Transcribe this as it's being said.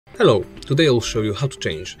Hello, today I'll show you how to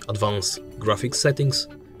change advanced graphics settings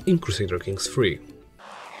in Crusader Kings III.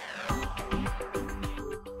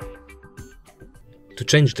 To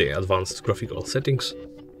change the advanced graphical settings,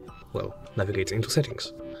 well, navigate into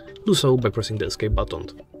settings. Do so by pressing the escape button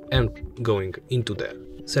and going into the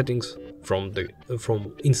settings from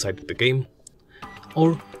inside the game,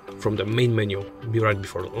 or from the main menu right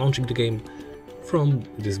before launching the game from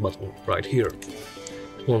this button right here.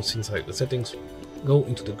 Once inside the settings, go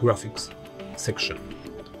into the graphics section.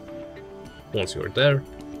 Once you're there,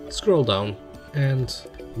 scroll down and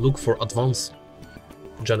look for advanced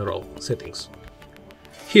general settings.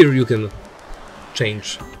 Here you can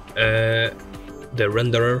change the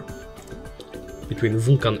renderer between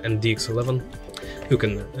Vulkan and DX11. You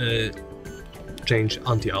can change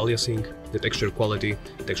anti-aliasing, the texture quality,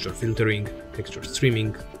 texture filtering, texture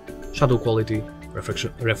streaming, shadow quality,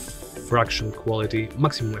 refraction quality,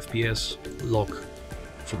 maximum FPS, lock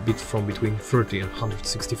from between 30 and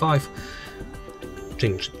 165,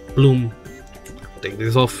 change bloom, take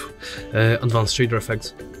this off, advanced shader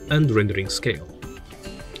effects, and rendering scale.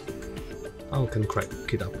 I can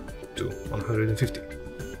crank it up to 150.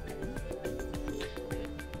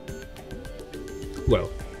 Well,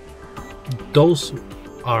 those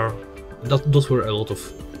were a lot of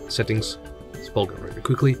settings spoken very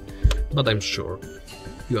quickly, but I'm sure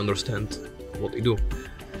you understand what they do.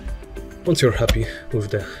 Once you're happy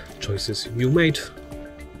with the choices you made,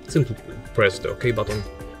 simply press the OK button.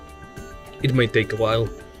 It may take a while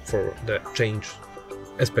for the change,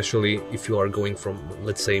 especially if you are going from,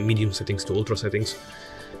 let's say, medium settings to ultra settings.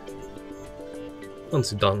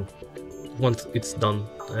 Once it's done,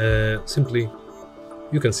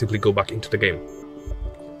 you can simply go back into the game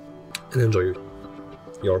and enjoy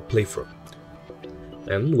your playthrough.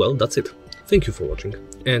 And well, that's it. Thank you for watching,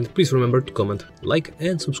 and please remember to comment, like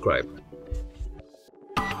and subscribe.